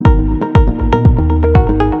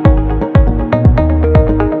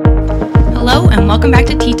and welcome back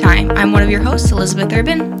to Tea Time. I'm one of your hosts, Elizabeth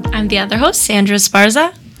Urban. I'm the other host, Sandra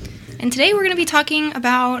Esparza. And today we're going to be talking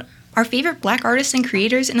about our favorite Black artists and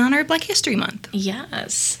creators in honor of Black History Month.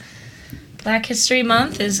 Yes. Black History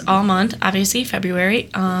Month is all month, obviously, February,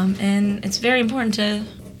 and it's very important to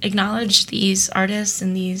acknowledge these artists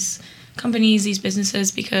and these companies, these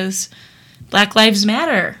businesses, because Black lives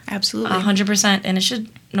matter. Absolutely. 100%, and it should,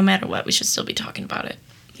 no matter what, we should still be talking about it.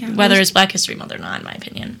 Yeah, whether it's Black History Month or not, in my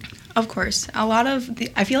opinion. Of course.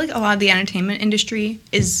 I feel like a lot of the entertainment industry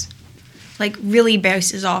is, really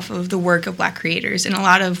bases off of the work of Black creators, and a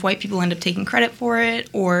lot of white people end up taking credit for it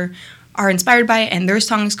or are inspired by it, and their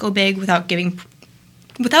songs go big without giving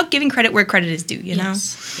credit where credit is due, you know?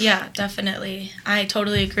 Yeah, definitely. I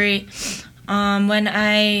totally agree.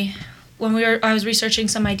 I was researching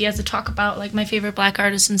some ideas to talk about my favorite Black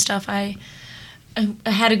artists and stuff, I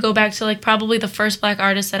had to go back to probably the first Black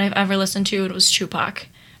artist that I've ever listened to, and it was Tupac.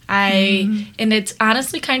 And it's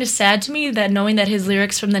honestly kind of sad to me that knowing that his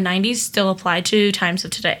lyrics from the 90s still apply to times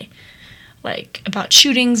of today. About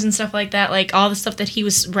shootings and stuff like that, all the stuff that he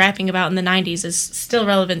was rapping about in the 90s is still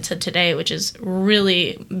relevant to today, which is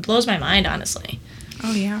really blows my mind, honestly.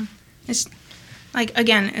 Oh, yeah. It's I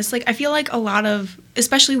feel like a lot of,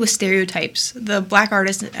 especially with stereotypes, the Black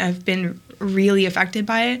artists have been really affected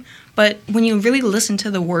by it. But when you really listen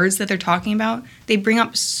to the words that they're talking about, they bring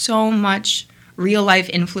up so much real-life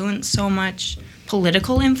influence, so much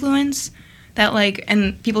political influence, that,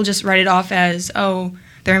 and people just write it off as, oh,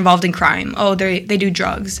 they're involved in crime, oh, they do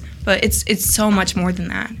drugs. But it's so much more than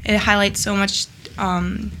that. It highlights so much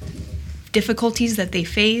difficulties that they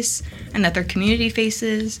face and that their community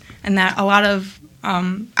faces, and that a lot of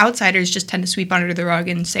outsiders just tend to sweep under the rug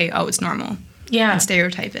and say, oh, it's normal. Yeah. And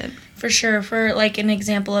stereotype it. For sure. For, an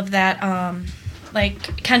example of that,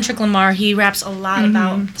 Kendrick Lamar, he raps a lot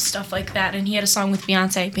about stuff like that, and he had a song with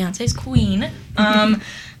Beyonce's queen,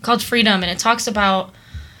 called Freedom, and it talks about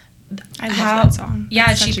I love that song.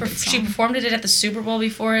 Yeah, she performed it at the Super Bowl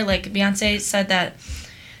before. Beyonce said that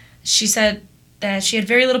she had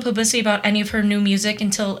very little publicity about any of her new music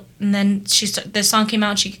and then this song came out,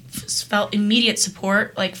 and she felt immediate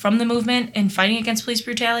support from the movement in fighting against police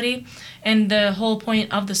brutality, and the whole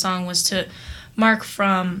point of the song was to mark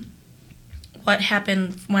from what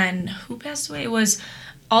happened when who passed away? It was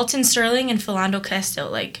Alton Sterling and Philando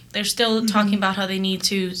Castile. They're still talking about how they need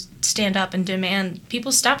to stand up and demand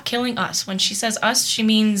people stop killing us. When she says us, she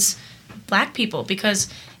means Black people, because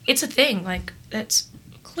it's a thing. That's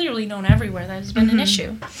clearly known everywhere. That has been an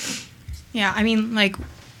issue. Yeah, I mean,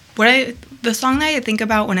 the song that I think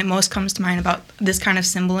about when it most comes to mind about this kind of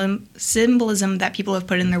symbolism that people have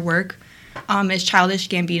put in their work is Childish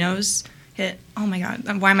Gambino's hit. Oh my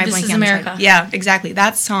God, why am I This blanking Is on the America. title? Yeah, exactly.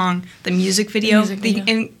 That song, the music video.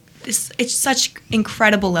 It's such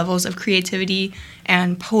incredible levels of creativity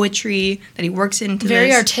and poetry that he works into.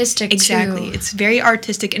 Very artistic, exactly. too. It's very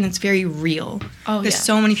artistic and it's very real. Oh, There's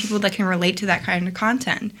so many people that can relate to that kind of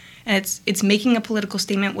content. And it's making a political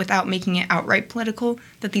statement without making it outright political,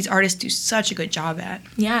 that these artists do such a good job at.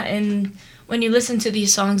 Yeah, and when you listen to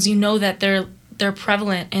these songs, you know that they're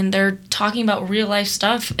prevalent and they're talking about real life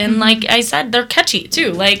stuff, and like I said, they're catchy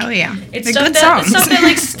too. Oh yeah, it's stuff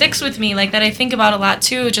that sticks with me, that I think about a lot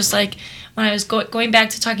too. Just when I was going back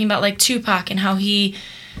to talking about Tupac and how he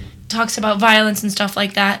talks about violence and stuff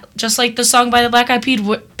like that. Just like the song by the Black Eyed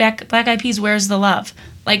Peas, "Where's the Love?"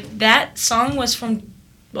 That song was from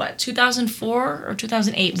 2004 or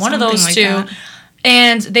 2008, one of those two. That.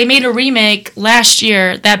 And they made a remake last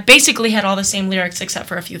year that basically had all the same lyrics except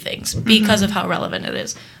for a few things because of how relevant it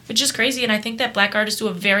is, which is crazy. And I think that Black artists do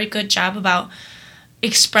a very good job about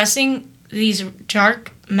expressing these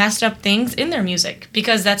dark, messed up things in their music,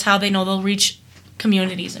 because that's how they know they'll reach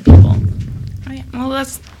communities and people. Oh, yeah. Well,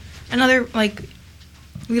 that's another,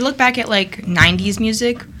 we look back at 90s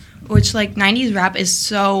music, which 90s rap is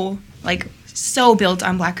so built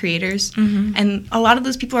on Black creators, and a lot of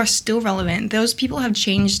those people are still relevant. Those people have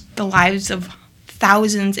changed the lives of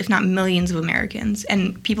thousands, if not millions, of Americans,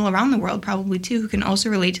 and people around the world probably too, who can also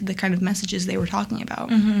relate to the kind of messages they were talking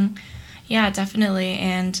about. Yeah, definitely.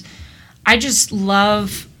 And I just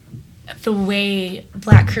love the way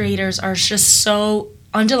Black creators are just so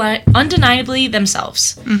undeniably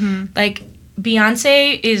themselves.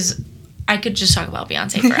 Beyonce is... I could just talk about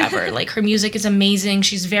Beyonce forever. Her music is amazing.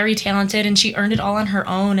 She's very talented, and she earned it all on her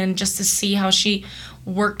own. And just to see how she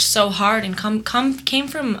worked so hard and came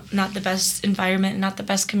from not the best environment and not the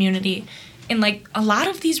best community. And a lot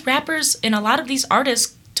of these rappers and a lot of these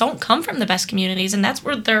artists don't come from the best communities, and that's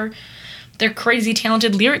where their crazy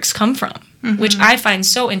talented lyrics come from, which I find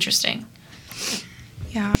so interesting.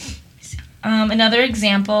 Yeah. Another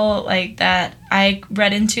example like that I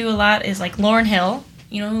read into a lot is like Lauryn Hill.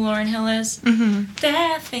 You know who Lauryn Hill is? Mm-hmm.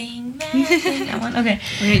 That thing, that one. Okay.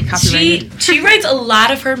 We're gonna get copyrighted. She writes a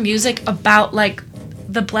lot of her music about like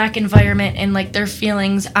the Black environment and like their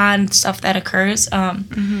feelings on stuff that occurs.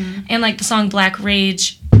 And like the song Black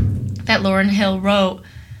Rage that Lauryn Hill wrote,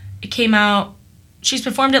 it came out. She's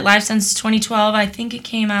performed it live since 2012. I think it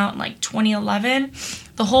came out in like 2011.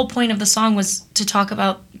 The whole point of the song was to talk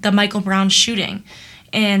about the Michael Brown shooting.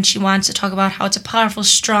 And she wants to talk about how it's a powerful,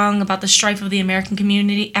 strong, about the strife of the American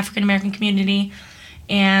community, African American community.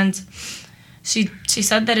 And she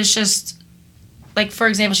said that it's just, like, for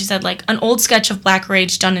example, she said, like, an old sketch of Black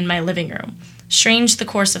Rage done in my living room. Strange the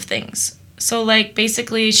course of things. So, like,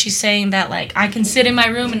 basically she's saying that, like, I can sit in my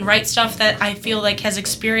room and write stuff that I feel like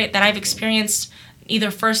that I've experienced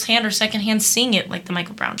either firsthand or secondhand seeing it, like the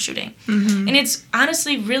Michael Brown shooting. Mm-hmm. And it's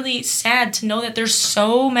honestly really sad to know that there's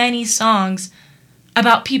so many songs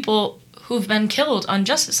about people who've been killed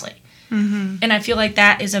unjustly. Mm-hmm. And I feel like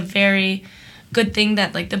that is a very good thing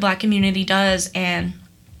that, like, the Black community does, and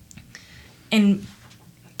the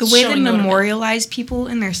way they memorialize people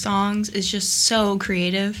in their songs is just so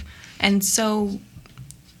creative and so,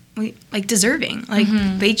 like, deserving. Like,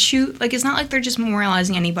 they choose, like, it's not like they're just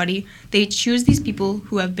memorializing anybody. They choose these people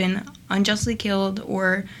who have been unjustly killed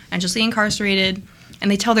or unjustly incarcerated, and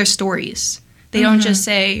they tell their stories. They don't just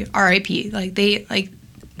say R.I.P. Like,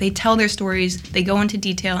 they tell their stories, they go into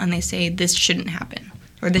detail, and they say this shouldn't happen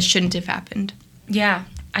or this shouldn't have happened. Yeah,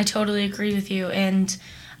 I totally agree with you. And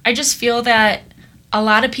I just feel that a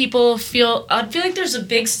lot of people I feel like there's a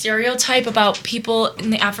big stereotype about people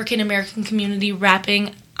in the African American community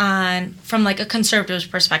rapping from like a conservative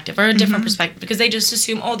perspective or a different perspective, because they just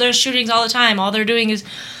assume, oh, there's shootings all the time. All they're doing is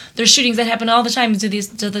there's shootings that happen all the time to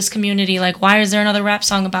this community. Like, why is there another rap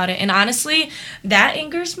song about it? And honestly, that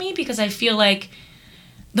angers me, because I feel like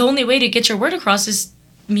the only way to get your word across is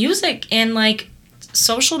music and, like,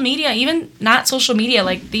 social media. Even not social media,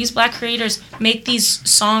 like, these Black creators make these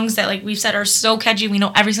songs that, like we've said, are so catchy, we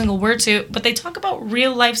know every single word to, but they talk about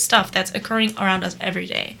real life stuff that's occurring around us every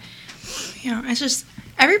day. Yeah, it's just,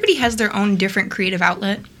 everybody has their own different creative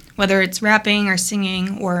outlet, whether it's rapping or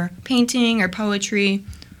singing or painting or poetry,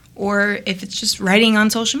 or if it's just writing on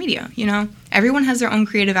social media, you know? Everyone has their own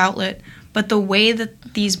creative outlet, but the way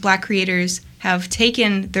that these Black creators have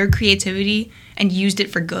taken their creativity and used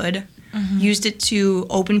it for good, used it to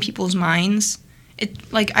open people's minds,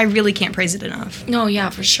 I really can't praise it enough. No, yeah,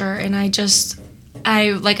 for sure. And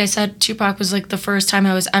like I said, Tupac was, like, the first time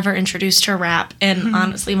I was ever introduced to rap. And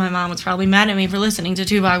honestly, my mom was probably mad at me for listening to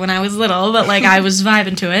Tupac when I was little, but, like, I was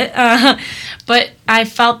vibing to it. But I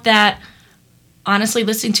felt that, honestly,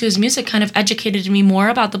 listening to his music kind of educated me more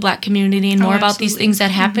about the Black community and more about these things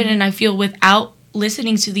that happen. And I feel without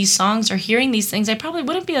listening to these songs or hearing these things, I probably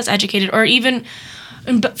wouldn't be as educated, or even,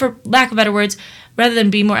 for lack of better words, rather than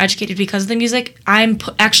be more educated because of the music, I'm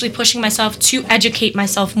actually pushing myself to educate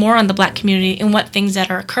myself more on the Black community and what things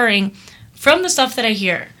that are occurring from the stuff that I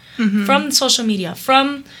hear, from social media,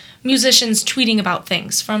 from musicians tweeting about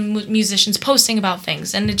things, from musicians posting about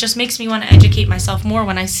things. And it just makes me want to educate myself more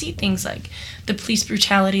when I see things like the police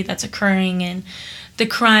brutality that's occurring and the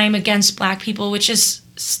crime against Black people, which is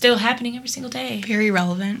still happening every single day. Very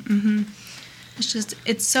relevant.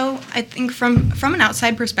 It's so, I think from an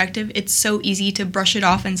outside perspective, it's so easy to brush it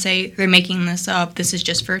off and say, they're making this up, this is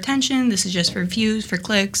just for attention, this is just for views, for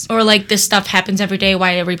clicks. Or, like, this stuff happens every day,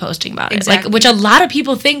 why are we posting about it? Exactly. Like, which a lot of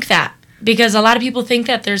people think that. Because a lot of people think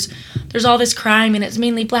that there's all this crime and it's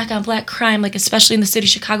mainly Black on Black crime, like, especially in the city of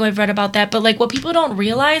Chicago, I've read about that. But, like, what people don't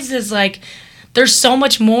realize is, like, there's so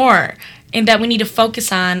much more and that we need to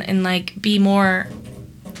focus on and, like, be more,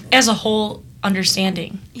 as a whole,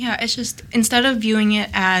 understanding. Yeah, it's just, instead of viewing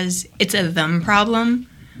it as it's a them problem,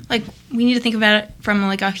 like, we need to think about it from,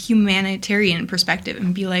 like, a humanitarian perspective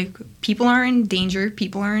and be like, people are in danger,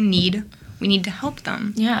 people are in need, we need to help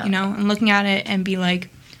them. Yeah. You know, and looking at it and be like,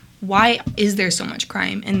 why is there so much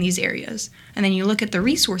crime in these areas? And then you look at the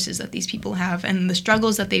resources that these people have and the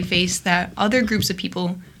struggles that they face that other groups of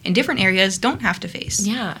people in different areas don't have to face.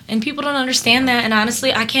 Yeah, and people don't understand that. And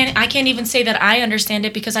honestly, I can't even say that I understand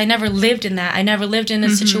it because I never lived in that. I never lived in a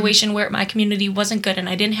situation where my community wasn't good and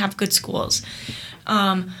I didn't have good schools.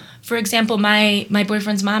 For example, my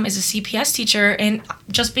boyfriend's mom is a CPS teacher, and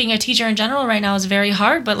just being a teacher in general right now is very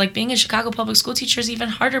hard. But, like, being a Chicago public school teacher is even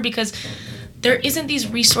harder because there isn't these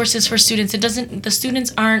resources for students. The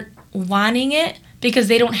students aren't wanting it because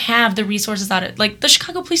they don't have the resources out of it. Like, the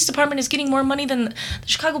Chicago Police Department is getting more money than the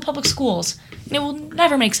Chicago Public Schools. And it will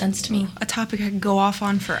never make sense to me. A topic I could go off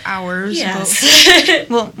on for hours. Yes.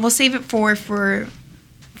 We'll save it for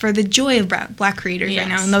for the joy of Black creators right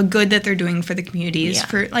now and the good that they're doing for the communities. Yeah.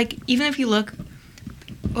 For like, even if you look,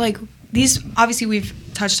 like these, obviously we've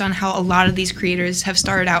touched on how a lot of these creators have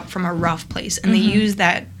started out from a rough place, and they use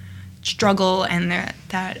that struggle and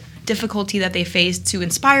that difficulty that they face to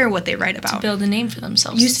inspire what they write about. To build a name for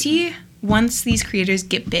themselves. You see, once these creators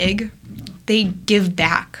get big, they give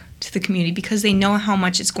back to the community because they know how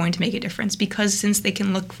much it's going to make a difference. Because since they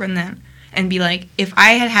can look from them and be like, if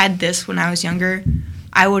I had had this when I was younger,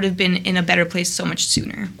 I would have been in a better place so much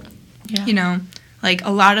sooner. Yeah. You know, like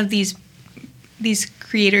a lot of these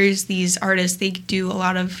creators, these artists, they do a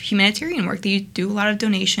lot of humanitarian work. They do a lot of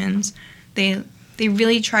donations. They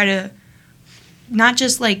really try to not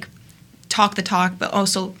just like talk the talk, but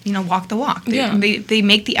also, you know, walk the walk. They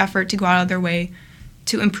make the effort to go out of their way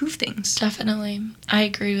to improve things. Definitely. I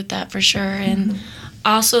agree with that for sure. And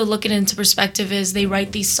also looking into perspective is they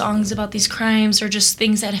write these songs about these crimes or just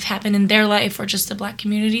things that have happened in their life or just the Black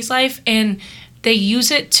community's life, and they use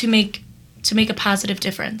it to make a positive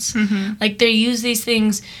difference. Like they use these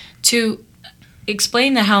things to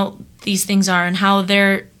explain how these things are and how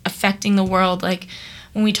they're affecting the world. Like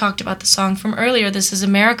when we talked about the song from earlier, This Is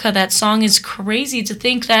America, that song is crazy to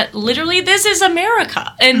think that literally this is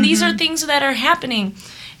America and these are things that are happening.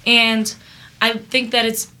 And I think that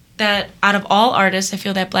it's that out of all artists, I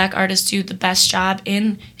feel that Black artists do the best job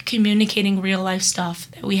in communicating real life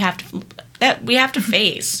stuff that we have to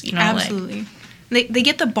face, you know. Absolutely. They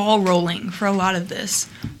get the ball rolling for a lot of this,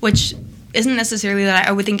 which isn't necessarily that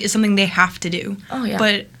I would think is something they have to do. Oh yeah.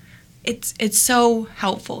 But it's so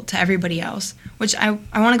helpful to everybody else, which I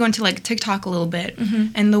want to go into like TikTok a little bit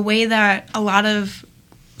and the way that a lot of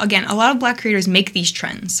Black creators make these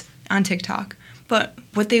trends on TikTok. But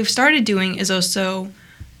what they've started doing is also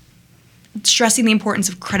stressing the importance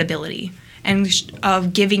of credibility and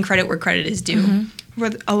of giving credit where credit is due.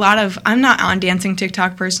 I'm not on dancing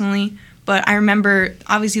TikTok personally, but I remember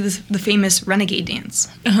obviously the famous Renegade dance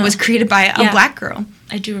was created by a Black girl.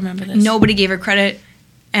 I do remember this. Nobody gave her credit,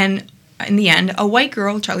 and in the end, a white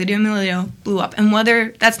girl, Charli D'Amelio, blew up. And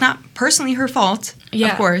whether that's not personally her fault,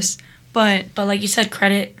 of course, but like you said,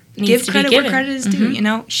 credit needs to be given. Give credit where credit is due. You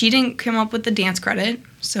know, she didn't come up with the dance credit,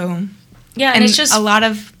 so yeah, and it's just a lot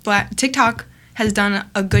of TikTok has done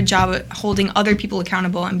a good job at holding other people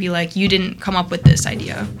accountable and be like, you didn't come up with this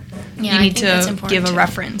idea. Yeah, you need to give a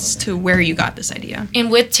reference to where you got this idea. And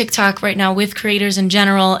with TikTok right now, with creators in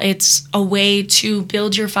general, it's a way to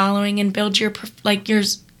build your following and build your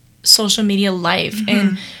social media life.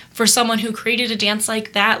 And for someone who created a dance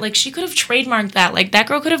like that, like she could have trademarked that. Like that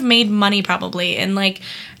girl could have made money probably. And like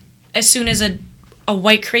as soon as a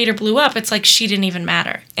white creator blew up, it's like she didn't even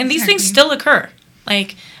matter. And these things still occur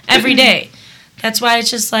like every day. That's why it's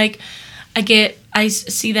just like I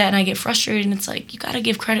see that and I get frustrated, and it's like you got to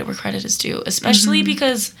give credit where credit is due, especially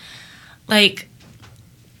because like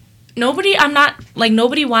nobody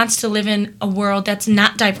wants to live in a world that's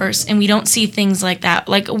not diverse and we don't see things like that.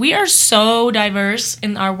 Like we are so diverse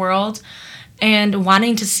in our world, and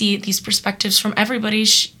wanting to see these perspectives from everybody,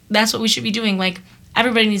 that's what we should be doing. Like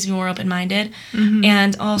everybody needs to be more open-minded,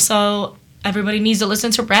 and also everybody needs to listen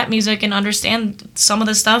to rap music and understand some of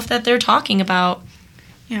the stuff that they're talking about.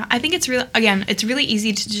 Yeah, I think it's really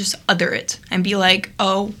easy to just other it and be like,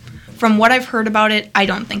 oh, from what I've heard about it, I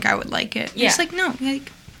don't think I would like it. Yeah. It's like, no,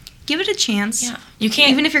 like, give it a chance. Yeah. You can't.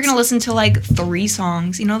 Even if you're going to listen to like 3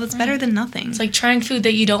 songs, you know, that's better than nothing. It's like trying food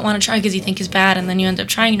that you don't want to try because you think is bad, and then you end up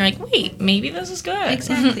trying and you're like, wait, maybe this is good.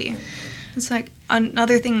 Exactly. It's like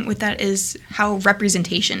another thing with that is how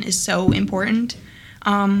representation is so important.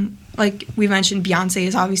 Like we mentioned, Beyonce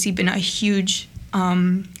has obviously been a huge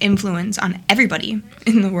influence on everybody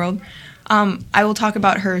in the world. I will talk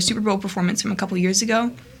about her Super Bowl performance from a couple years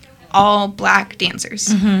ago. All Black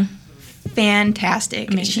dancers.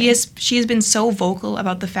 Fantastic. Amazing. She has been so vocal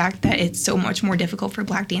about the fact that it's so much more difficult for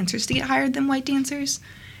Black dancers to get hired than white dancers.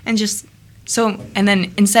 And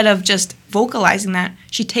then instead of just vocalizing that,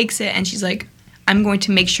 she takes it and she's like, I'm going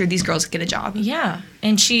to make sure these girls get a job. Yeah.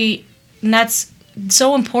 And that's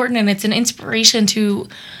so important, and it's an inspiration to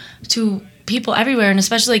people everywhere, and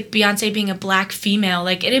especially like Beyonce being a Black female,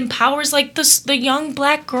 like it empowers like the young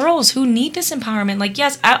Black girls who need this empowerment. Like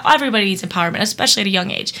yes, everybody needs empowerment, especially at a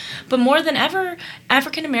young age, but more than ever,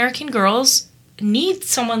 African American girls need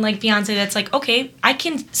someone like Beyonce that's like, okay, I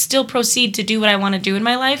can still proceed to do what I want to do in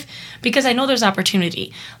my life because I know there's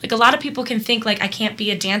opportunity. Like a lot of people can think like I can't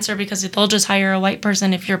be a dancer because they'll just hire a white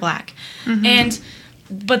person if you're Black,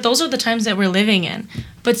 but those are the times that we're living in.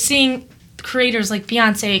 But seeing creators like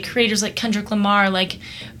Beyonce, creators like Kendrick Lamar, like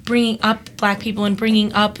bringing up Black people and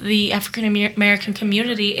bringing up the African American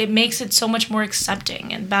community, it makes it so much more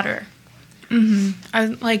accepting and better.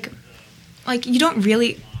 I like you don't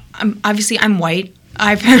really. Obviously I'm white.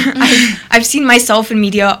 I've seen myself in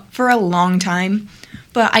media for a long time,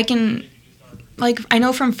 but I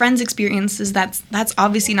know from friends' experiences that's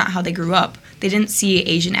obviously not how they grew up. They didn't see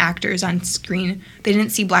Asian actors on screen. They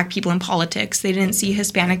didn't see black people in politics. They didn't see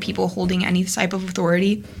Hispanic people holding any type of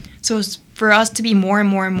authority. So for us to be more and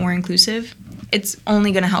more and more inclusive, it's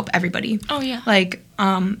only going to help everybody. Oh, yeah. Like,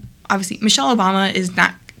 obviously, Michelle Obama is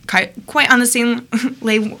not quite on the same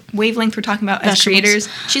wavelength we're talking about as creators.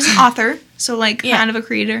 She's an author, so, kind of a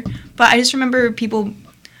creator. But I just remember people,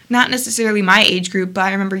 not necessarily my age group, but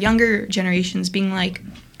I remember younger generations being like,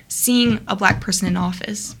 seeing a black person in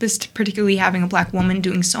office, particularly having a black woman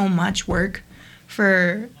doing so much work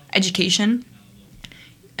for education,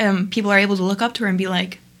 people are able to look up to her and be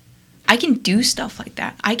like, I can do stuff like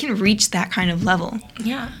that. I can reach that kind of level.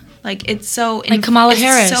 Yeah. Like, it's so... Kamala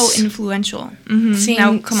Harris. So influential.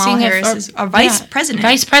 Now Kamala Harris is a vice president.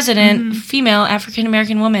 Vice president, female,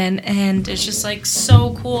 African-American woman, and it's just,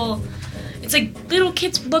 so cool. It's like little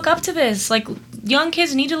kids look up to this. Like, young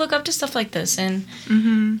kids need to look up to stuff like this. And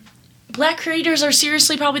black creators are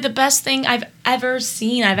seriously probably the best thing I've ever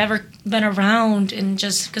seen, I've ever been around, and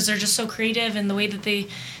just because they're just so creative in the way that they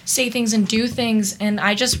say things and do things. And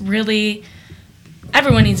I just really...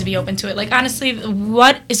 Everyone needs to be open to it. Like, honestly,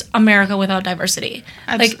 what is America without diversity?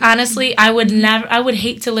 Absolutely. Like, honestly, I would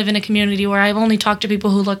hate to live in a community where I've only talked to people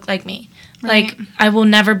who look like me. Right. Like, I will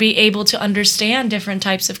never be able to understand different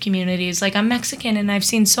types of communities. Like, I'm Mexican, and I've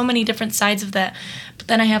seen so many different sides of that. But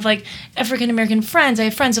then I have, African-American friends. I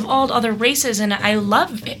have friends of all other races, and I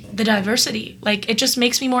love the diversity. Like, it just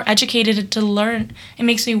makes me more educated to learn. It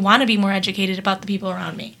makes me want to be more educated about the people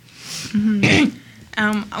around me.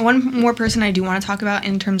 One more person I do want to talk about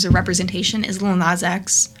in terms of representation is Lil Nas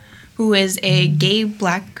X, who is a gay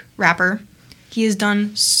black rapper. He has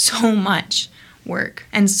done so much work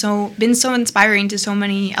and been so inspiring to so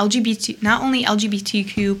many not only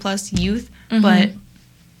LGBTQ plus youth, but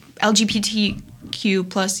LGBTQ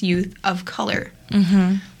plus youth of color,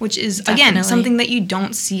 which is, again, something that you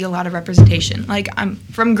don't see a lot of representation. Like,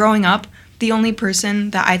 from growing up, the only person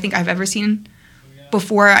that I think I've ever seen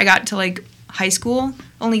before I got to, high school,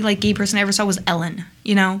 only gay person I ever saw was Ellen,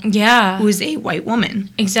 Yeah. who is a white woman.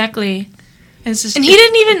 Exactly. And he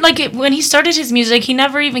didn't even, when he started his music, he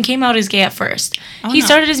never even came out as gay at first. He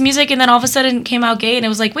started his music and then all of a sudden came out gay, and it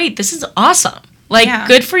was like, wait, this is awesome.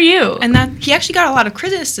 Good for you. And that he actually got a lot of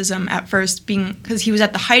criticism at first, because he was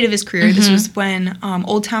at the height of his career. This was when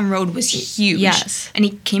Old Town Road was huge. Yes. And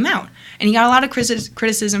he came out. And he got a lot of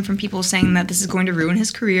criticism from people saying that this is going to ruin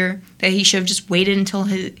his career, that he should have just waited until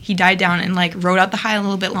he died down and rode out the high a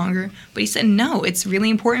little bit longer. But he said, no, it's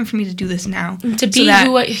really important for me to do this now. To be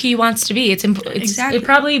who he wants to be. Exactly. It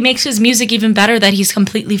probably makes his music even better that he's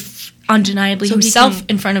completely undeniably himself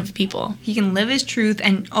in front of people. He can live his truth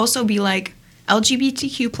and also be like,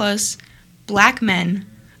 LGBTQ plus black men,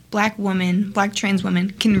 black women, black trans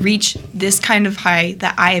women can reach this kind of high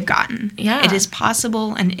that I have gotten. Yeah. It is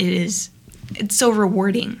possible, and it's so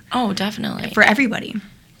rewarding. Oh, definitely. For everybody.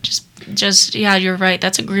 Yeah, you're right.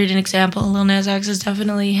 That's a great example. Lil Nas X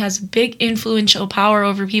definitely has big influential power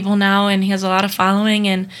over people now, and he has a lot of following,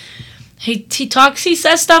 and he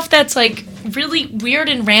says stuff that's really weird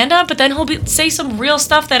and random, but then he'll say some real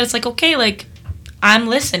stuff that it's okay, I'm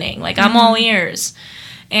listening, I'm all ears.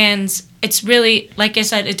 And it's really, like I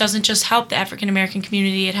said, it doesn't just help the African American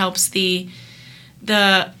community, it helps the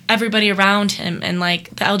everybody around him and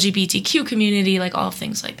the LGBTQ community, all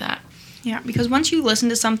things like that. Yeah, because once you listen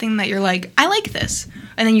to something that you're like, I like this,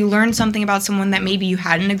 and then you learn something about someone that maybe you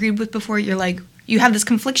hadn't agreed with before, you're like, you have this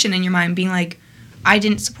confliction in your mind being like, I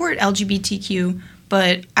didn't support LGBTQ,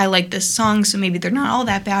 but I like this song, so maybe they're not all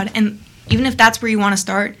that bad. And even if that's where you want to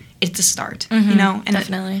start, it's a start, And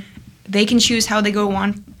definitely. They can choose how they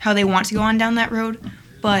want to go on down that road,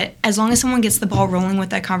 but as long as someone gets the ball rolling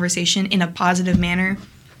with that conversation in a positive manner,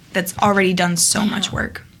 that's already done so much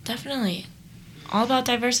work. Definitely. All about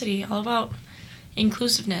diversity, all about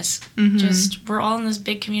inclusiveness. We're all in this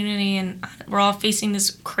big community, and we're all facing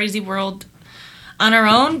this crazy world on our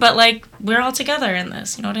own, but we're all together in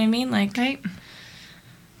this, you know what I mean? Right.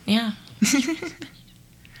 Yeah.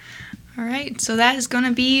 All right, so that is going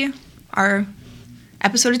to be our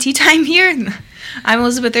episode of Tea Time here. I'm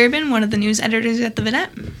Elizabeth Urban, one of the news editors at The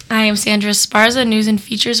Vidette. I am Sandra Sparza, news and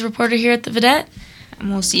features reporter here at The Vidette.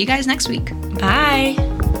 And we'll see you guys next week. Bye.